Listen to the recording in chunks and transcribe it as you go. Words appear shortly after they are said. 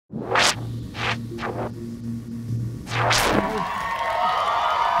Big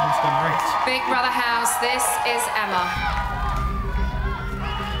Brother house, this is Emma.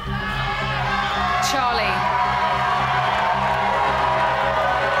 Charlie.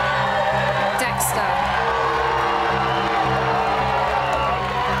 Dexter.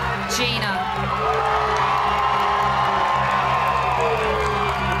 Gina.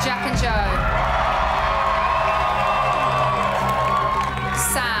 Jack and Joe.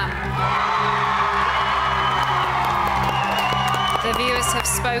 Sam. The viewers have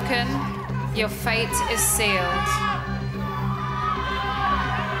spoken. Your fate is sealed.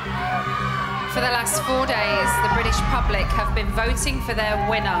 For the last 4 days, the British public have been voting for their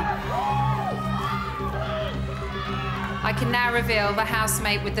winner. I can now reveal the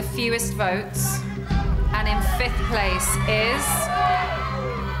housemate with the fewest votes, and in 5th place is...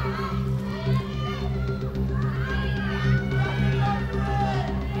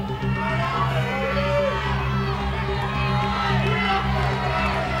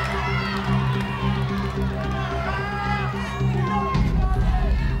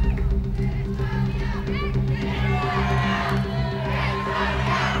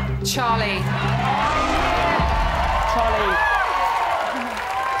 Charlie. Charlie.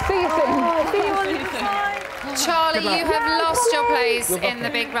 See you soon. Charlie, you have lost your place in the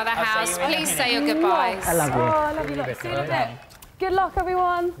Big Brother house. Please say your goodbyes. I love you. Oh, I love you. See you in a bit. Good luck,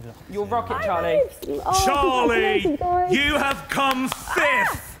 everyone. You'll rock it, Charlie. Oh, Charlie, you have come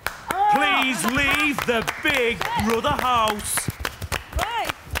 5th. Please leave the Big Brother house.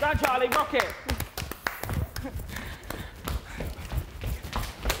 Right. Go, Charlie, rock it.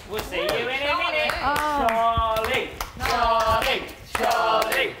 We'll see you in a minute. Charlie, Charlie,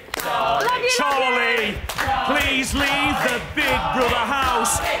 Charlie, Charlie. Charlie, please leave the Big Brother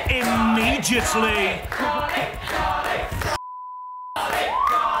house immediately.